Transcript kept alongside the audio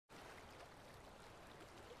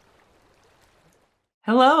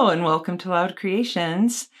Hello and welcome to Loud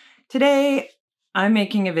Creations. Today I'm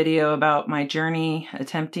making a video about my journey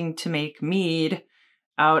attempting to make mead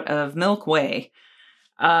out of milk whey.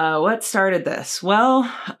 What started this?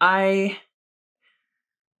 Well,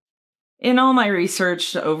 in all my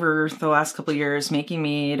research over the last couple of years making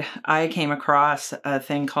mead, I came across a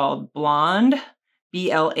thing called Blaand,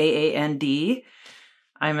 B-L-A-A-N-D.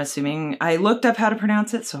 I'm assuming I looked up how to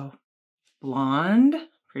pronounce it, so Blaand,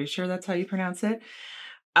 pretty sure that's how you pronounce it.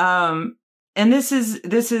 And this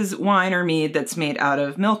is wine or mead that's made out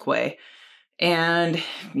of milk whey. And,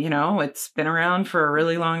 you know, it's been around for a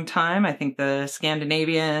really long time. I think the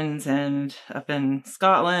Scandinavians and up in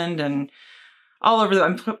Scotland and all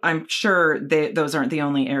over I'm sure those aren't the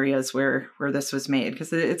only areas where this was made,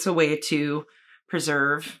 because it's a way to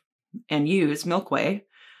preserve and use milk whey.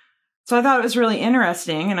 So I thought it was really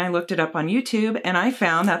interesting, and I looked it up on YouTube, and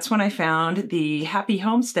that's when I found the Happy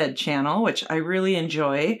Homestead channel, which I really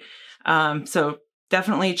enjoy. So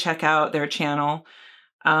definitely check out their channel.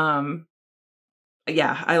 Yeah,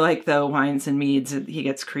 I like the wines and meads. He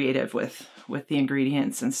gets creative with the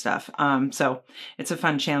ingredients and stuff. So it's a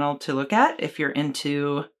fun channel to look at if you're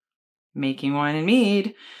into making wine and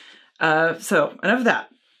mead. So enough of that.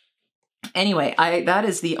 Anyway, that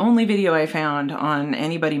is the only video I found on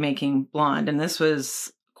anybody making Blaand, and this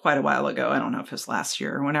was quite a while ago. I don't know if it was last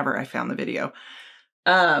year or whenever I found the video.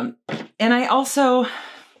 And I also,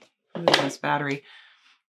 this battery,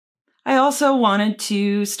 I also wanted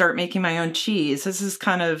to start making my own cheese. This is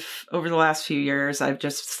kind of over the last few years, I've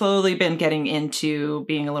just slowly been getting into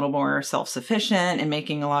being a little more self-sufficient and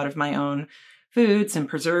making a lot of my own foods and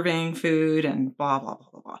preserving food and blah, blah, blah,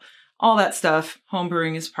 blah, blah. All that stuff. Home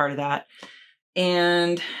brewing is part of that.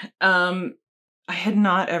 And I had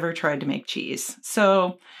not ever tried to make cheese.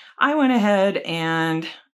 So I went ahead and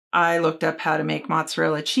I looked up how to make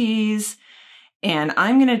mozzarella cheese. And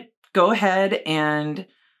I'm going to go ahead and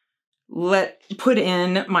put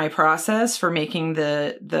in my process for making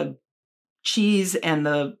the cheese and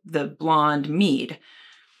the Blaand mead.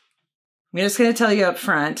 I'm just going to tell you up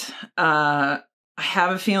front, I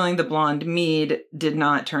have a feeling the Blaand mead did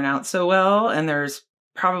not turn out so well, and there's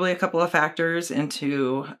probably a couple of factors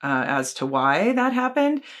as to why that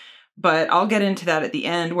happened, but I'll get into that at the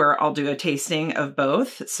end where I'll do a tasting of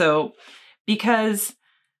both. So because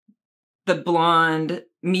the Blaand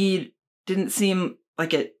mead didn't seem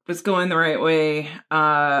like it was going the right way,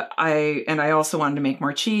 I also wanted to make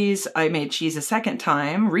more cheese. I made cheese a second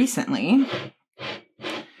time recently.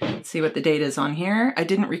 Let's see what the date is on here. I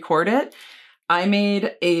didn't record it. I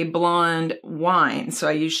made a blonde wine. So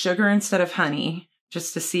I used sugar instead of honey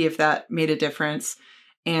just to see if that made a difference.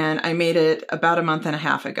 And I made it about a month and a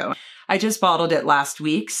half ago. I just bottled it last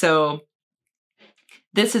week. So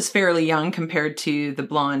this is fairly young compared to the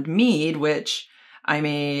Blaand mead, which I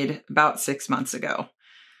made about 6 months ago.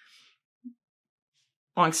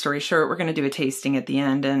 Long story short, we're going to do a tasting at the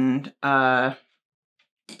end. And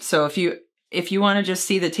so if you want to just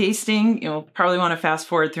see the tasting, you'll probably want to fast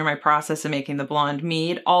forward through my process of making the Blaand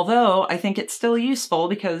mead, although I think it's still useful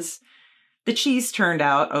because the cheese turned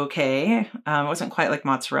out okay. It wasn't quite like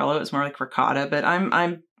mozzarella, it was more like ricotta, but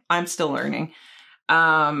I'm still learning.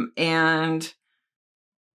 And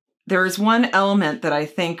there's one element that I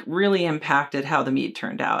think really impacted how the mead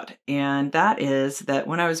turned out, and that is that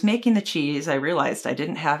when I was making the cheese, I realized I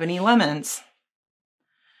didn't have any lemons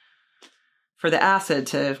for the acid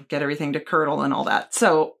to get everything to curdle and all that.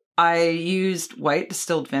 So I used white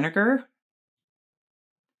distilled vinegar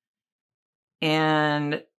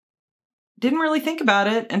and didn't really think about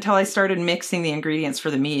it until I started mixing the ingredients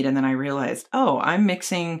for the mead. And then I realized, oh, I'm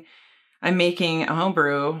making a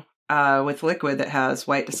homebrew with liquid that has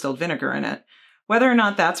white distilled vinegar in it. Whether or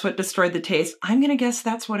not that's what destroyed the taste, I'm going to guess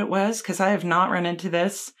that's what it was, because I have not run into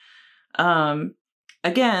this.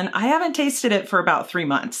 Again, I haven't tasted it for about 3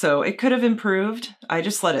 months, so it could have improved. I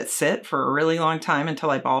just let it sit for a really long time until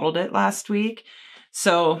I bottled it last week.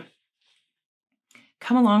 So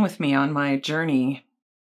come along with me on my journey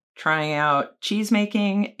trying out cheese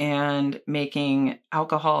making and making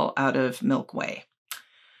alcohol out of milk whey.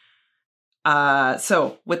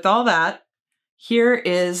 So with all that, here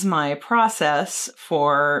is my process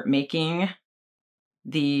for making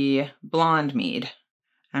the Blaand mead.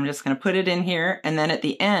 I'm just going to put it in here, and then at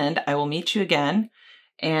the end, I will meet you again,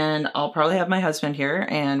 and I'll probably have my husband here,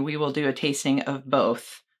 and we will do a tasting of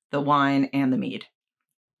both the wine and the mead.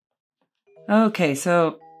 Okay,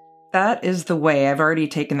 so that is the whey. I've already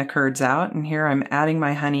taken the curds out, and here I'm adding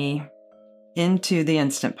my honey into the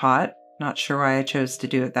Instant Pot. Not sure why I chose to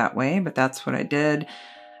do it that way, but that's what I did.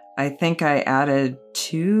 I think I added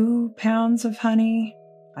 2 pounds of honey.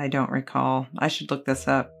 I don't recall. I should look this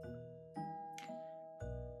up.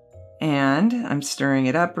 And I'm stirring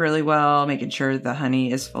it up really well, making sure the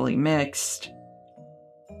honey is fully mixed.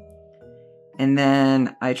 And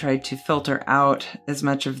then I tried to filter out as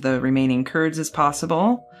much of the remaining curds as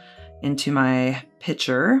possible into my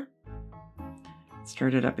pitcher.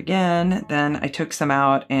 Stirred it up again. Then I took some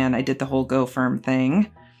out and I did the whole Go Firm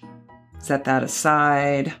thing. Set that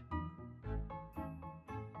aside.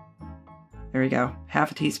 There we go.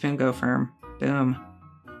 Half a teaspoon Go Firm. Boom.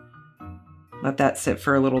 Let that sit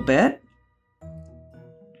for a little bit.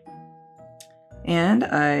 And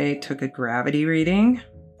I took a gravity reading.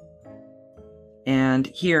 And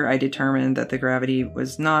here I determined that the gravity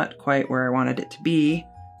was not quite where I wanted it to be.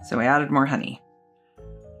 So I added more honey.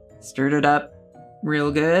 Stirred it up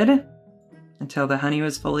real good until the honey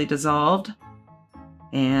was fully dissolved.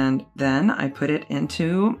 And then I put it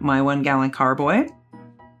into my 1 gallon carboy.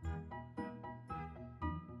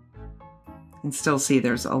 You can still see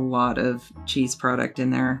there's a lot of cheese product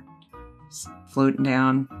in there, just floating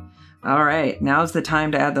down. All right, now's the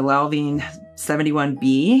time to add the Lalvin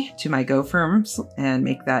 71B to my Go Firms and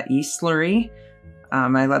make that yeast slurry.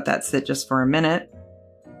 I let that sit just for a minute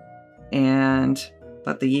and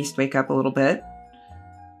let the yeast wake up a little bit.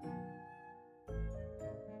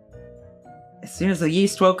 As soon as the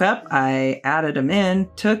yeast woke up, I added them in,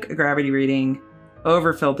 took a gravity reading,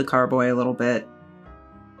 overfilled the carboy a little bit.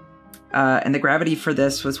 And the gravity for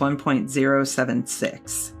this was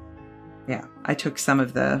 1.076. Yeah, I took some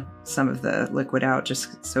of the liquid out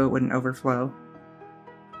just so it wouldn't overflow.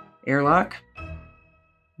 Airlock.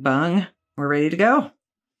 Bung. We're ready to go.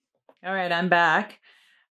 All right, I'm back.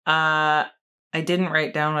 I didn't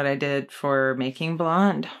write down what I did for making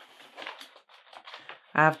Blaand.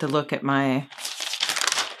 I have to look at my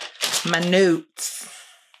notes.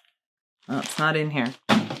 Oh, it's not in here.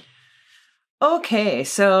 Okay,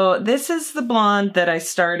 so this is the Blaand that I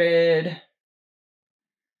started,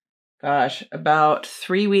 gosh, about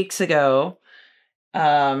 3 weeks ago.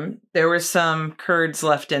 There were some curds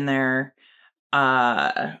left in there.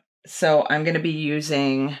 So I'm going to be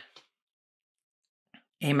using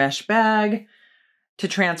a mesh bag to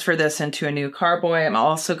transfer this into a new carboy. I'm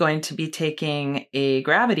also going to be taking a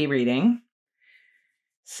gravity reading.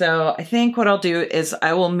 So I think what I'll do is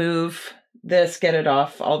I will move this, get it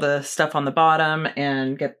off all the stuff on the bottom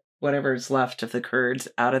and get whatever's left of the curds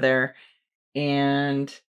out of there.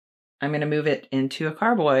 And I'm going to move it into a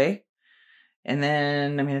carboy. And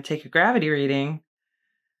then I'm going to take a gravity reading.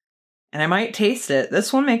 And I might taste it.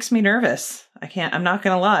 This one makes me nervous. I'm not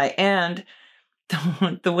going to lie. And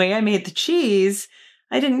the way I made the cheese,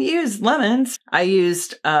 I didn't use lemons. I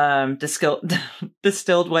used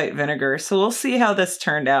distilled white vinegar. So we'll see how this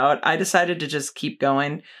turned out. I decided to just keep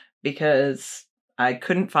going because I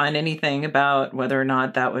couldn't find anything about whether or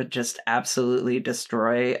not that would just absolutely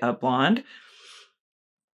destroy a Blaand.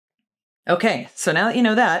 Okay, so now that you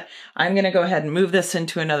know that, I'm going to go ahead and move this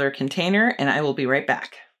into another container and I will be right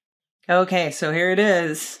back. Okay, so here it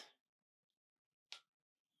is.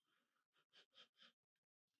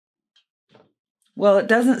 Well, it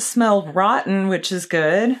doesn't smell rotten, which is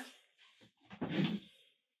good.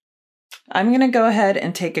 I'm going to go ahead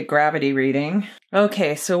and take a gravity reading.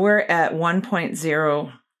 Okay, so we're at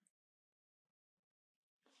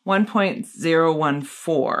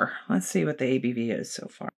 1.014. Let's see what the ABV is so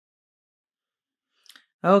far.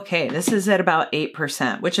 Okay, this is at about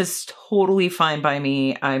 8%, which is totally fine by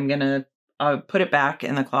me. I'm going to put it back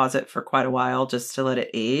in the closet for quite a while just to let it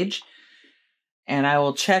age. And I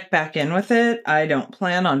will check back in with it. I don't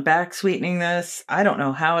plan on back sweetening this. I don't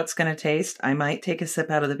know how it's going to taste. I might take a sip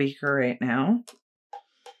out of the beaker right now.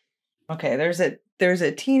 Okay, there's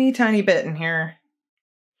a teeny tiny bit in here.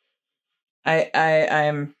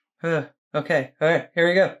 I'm okay. All right, here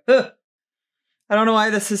we go. I don't know why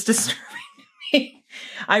this is disturbing me.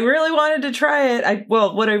 I really wanted to try it.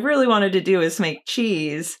 What I really wanted to do is make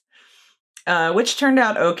cheese, which turned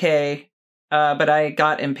out okay. But I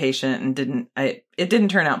got impatient and it didn't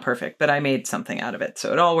turn out perfect, but I made something out of it.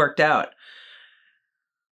 So it all worked out.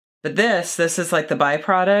 But this is like the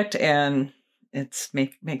byproduct and makes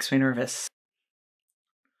me nervous.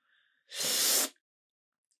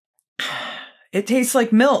 It tastes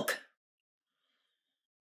like milk.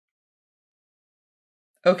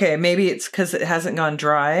 Okay, maybe it's because it hasn't gone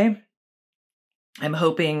dry. I'm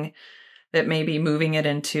hoping that maybe moving it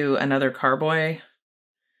into another carboy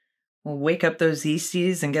will wake up those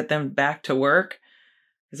yeasties and get them back to work.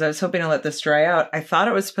 Because I was hoping to let this dry out. I thought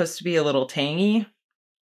it was supposed to be a little tangy.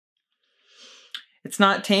 It's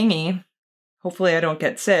not tangy. Hopefully I don't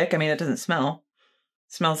get sick. I mean, it doesn't smell.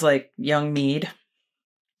 It smells like young mead.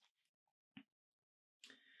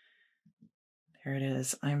 There it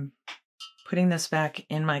is. I'm putting this back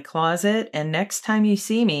in my closet, and next time you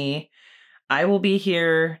see me, I will be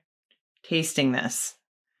here tasting this.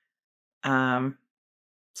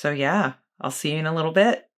 So yeah, I'll see you in a little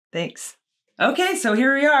bit. Thanks. Okay, so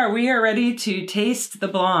here we are. We are ready to taste the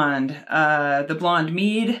Blaand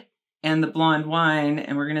mead and the Blaand wine,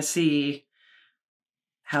 and we're going to see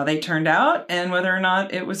how they turned out and whether or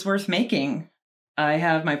not it was worth making. I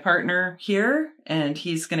have my partner here, and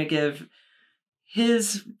he's going to give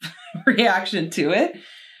his reaction to it.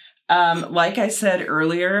 Like I said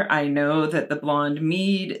earlier, I know that the Blaand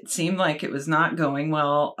mead seemed like it was not going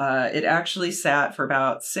well. It actually sat for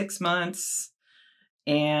about 6 months,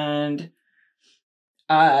 and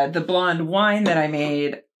the Blaand wine that I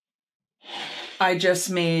made, I just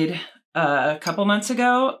made a couple months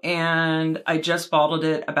ago, and I just bottled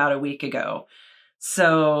it about a week ago.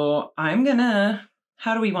 So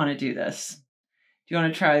how do we want to do this? Do you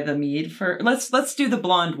want to try the mead first? Let's do the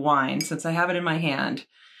Blaand wine since I have it in my hand.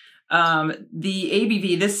 The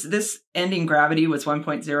ABV, this ending gravity was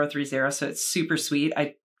 1.030, so it's super sweet.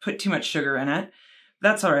 I put too much sugar in it.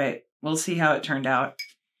 That's all right. We'll see how it turned out.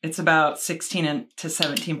 It's about 16 to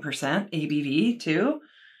 17% ABV too.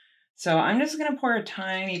 So I'm just going to pour a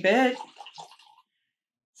tiny bit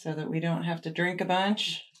so that we don't have to drink a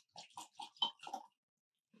bunch.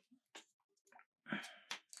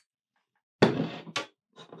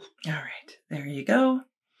 All right, there you go.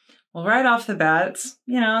 Well, right off the bat,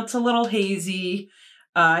 it's a little hazy.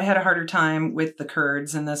 I had a harder time with the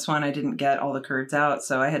curds in this one. I didn't get all the curds out,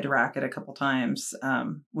 so I had to rack it a couple times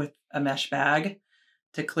with a mesh bag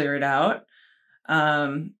to clear it out.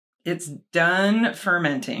 It's done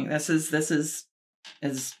fermenting. This is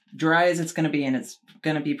as dry as it's going to be, and it's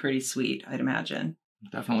going to be pretty sweet, I'd imagine.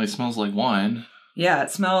 Definitely smells like wine. Yeah,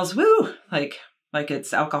 it smells like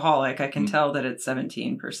it's alcoholic. I can tell that it's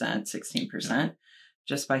 17%, 16%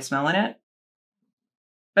 just by smelling it.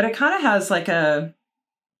 But it kind of has like I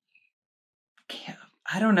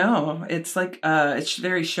don't know. It's like it's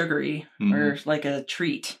very sugary or like a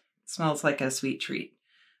treat. It smells like a sweet treat.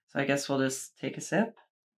 So I guess we'll just take a sip.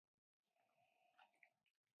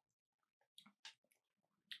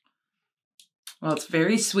 Well, it's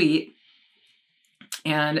very sweet,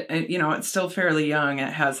 and it's still fairly young.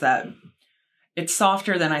 It has it's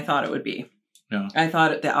softer than I thought it would be. Yeah. I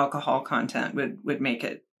thought the alcohol content would make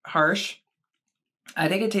it harsh. I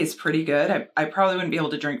think it tastes pretty good. I probably wouldn't be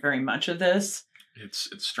able to drink very much of this. It's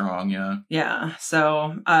strong, yeah. Yeah.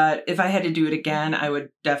 So if I had to do it again, I would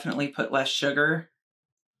definitely put less sugar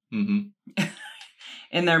in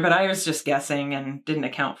there. But I was just guessing and didn't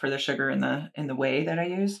account for the sugar in the whey that I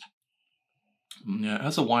used. Yeah, it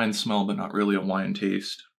has a wine smell, but not really a wine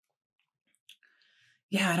taste.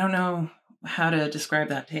 Yeah, I don't know how to describe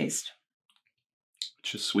that taste.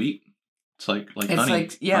 It's just sweet. It's like it's honey.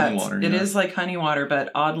 Honey water. It is like honey water, but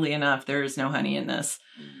oddly enough, there is no honey in this.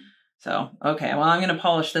 So, okay, well, I'm going to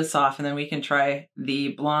polish this off, and then we can try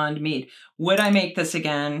the Blaand mead. Would I make this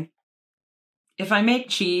again? If I make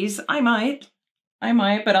cheese, I might,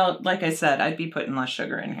 but like I said, I'd be putting less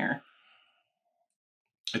sugar in here.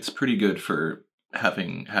 It's pretty good for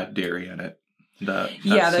having had dairy in it. That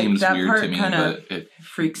that seems weird part to me, but it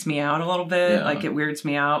freaks me out a little bit. Yeah. Like it weirds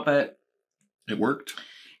me out, but it worked.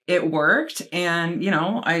 It worked, and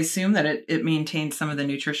I assume that it maintained some of the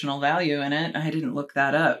nutritional value in it. I didn't look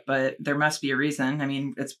that up, but there must be a reason. I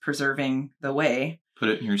mean, it's preserving the whey. Put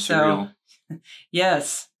it in your cereal. So,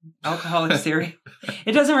 yes, alcoholic cereal.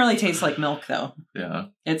 It doesn't really taste like milk, though. Yeah.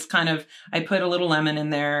 It's kind of, I put a little lemon in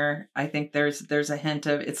there. I think there's a hint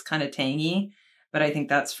of, it's kind of tangy, but I think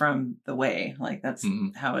that's from the whey. Like, that's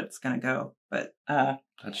how it's going to go. But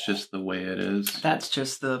that's just the way it is. That's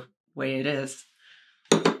just the way it is.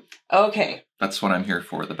 Okay. That's what I'm here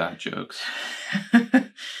for, the bad jokes.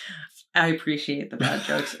 I appreciate the bad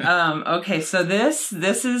jokes. Okay, so this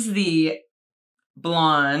is the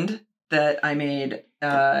Blaand that I made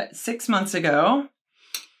 6 months ago.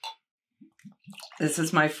 This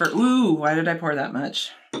is my first. Ooh, why did I pour that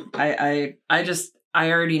much? I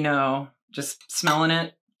already know, just smelling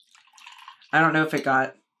it. I don't know if it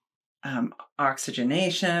got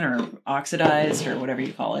oxygenation or oxidized or whatever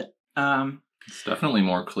you call it. It's definitely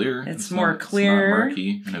more clear. It's more clear. It's not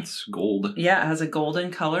murky, and it's gold. Yeah, it has a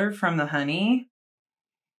golden color from the honey.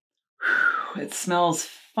 It smells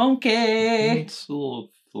funky. It's a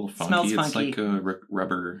little funky. Smells it's funky. Like a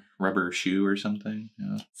rubber shoe or something.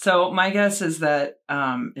 Yeah. So my guess is that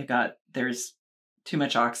there's too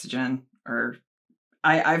much oxygen, or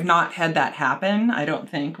I've not had that happen. I don't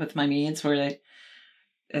think with my meads where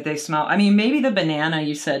they smell. I mean, maybe the banana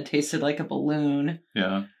you said tasted like a balloon.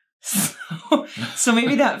 Yeah. So So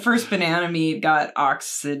maybe that first banana mead got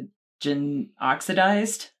oxidized.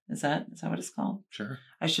 Is that what it's called? Sure.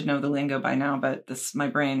 I should know the lingo by now, but my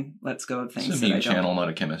brain lets go of things. It's a mead channel, not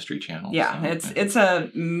a chemistry channel. Yeah, so it's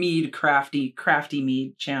a mead crafty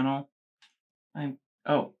mead channel.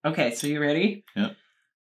 Okay. So you ready? Yeah.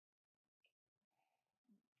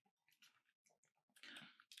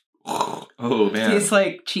 Oh man! It tastes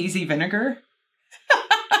like cheesy vinegar.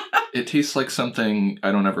 It tastes like something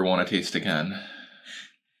I don't ever want to taste again.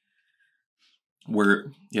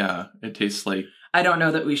 It tastes like. I don't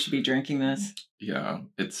know that we should be drinking this. Yeah,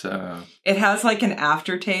 it's It has like an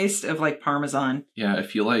aftertaste of like Parmesan. Yeah,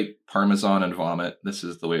 if you like Parmesan and vomit, this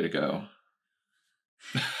is the way to go.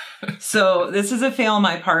 So this is a fail on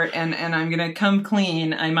my part, and I'm gonna come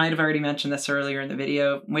clean. I might have already mentioned this earlier in the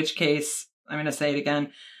video, in which case I'm gonna say it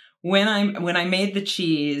again. When I made the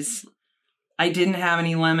cheese, I didn't have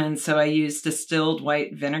any lemons, so I used distilled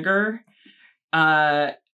white vinegar.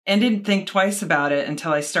 And didn't think twice about it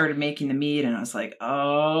until I started making the mead, and I was like,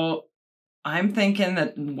 oh, I'm thinking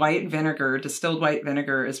that distilled white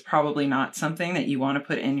vinegar is probably not something that you want to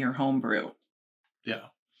put in your home brew. Yeah.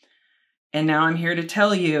 And now I'm here to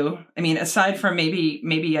tell you, I mean, aside from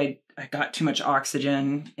maybe I got too much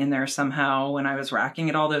oxygen in there somehow when I was racking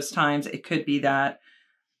it all those times. It could be that.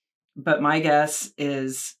 But my guess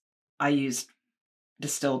is I used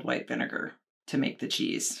distilled white vinegar to make the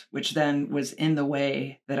cheese, which then was in the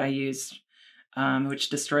way that I used, which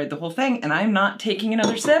destroyed the whole thing. And I'm not taking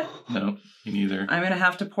another sip. No, me neither. I'm going to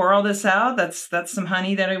have to pour all this out. That's some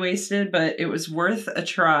honey that I wasted, but it was worth a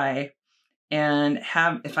try. And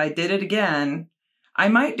if I did it again, I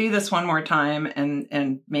might do this one more time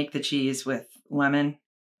and make the cheese with lemon,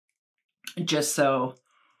 just so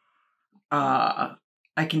I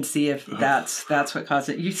can see if that's what caused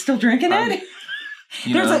it. You still drinking it?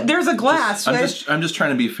 There's a glass. I'm just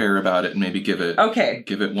trying to be fair about it and maybe give it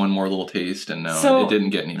one more little taste. And no, it didn't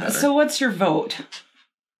get any better. So what's your vote?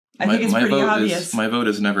 I think it's pretty obvious. My vote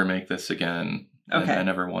is never make this again. Okay. I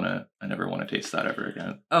never want to taste that ever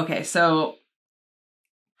again. Okay, so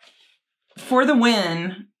for the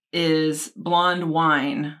win is Blaand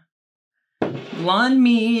wine. Blaand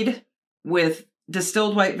mead with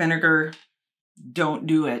distilled white vinegar. Don't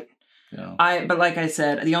do it. Yeah. But like I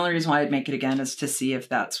said, the only reason why I'd make it again is to see if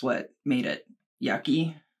that's what made it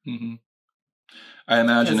yucky. Mm-hmm. I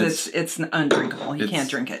imagine it's undrinkable. You can't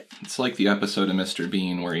drink it. It's like the episode of Mr.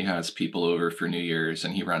 Bean where he has people over for New Year's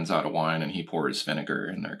and he runs out of wine and he pours vinegar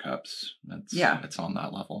in their cups. It's on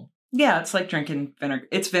that level. Yeah, it's like drinking vinegar.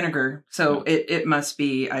 It's vinegar, so it must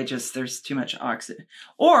be. There's too much oxygen,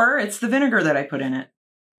 or it's the vinegar that I put in it.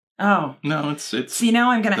 Oh no, it's. See,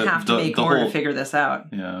 now I'm gonna have to make more to figure this out.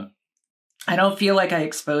 Yeah. I don't feel like I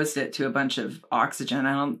exposed it to a bunch of oxygen.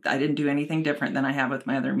 I didn't do anything different than I have with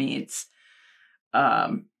my other meats.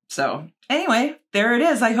 So anyway, there it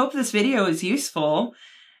is. I hope this video is useful,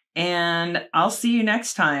 and I'll see you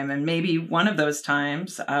next time. And maybe one of those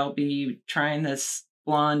times I'll be trying this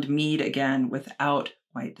Blaand mead again without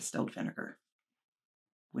white distilled vinegar.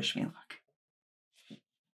 Wish me luck.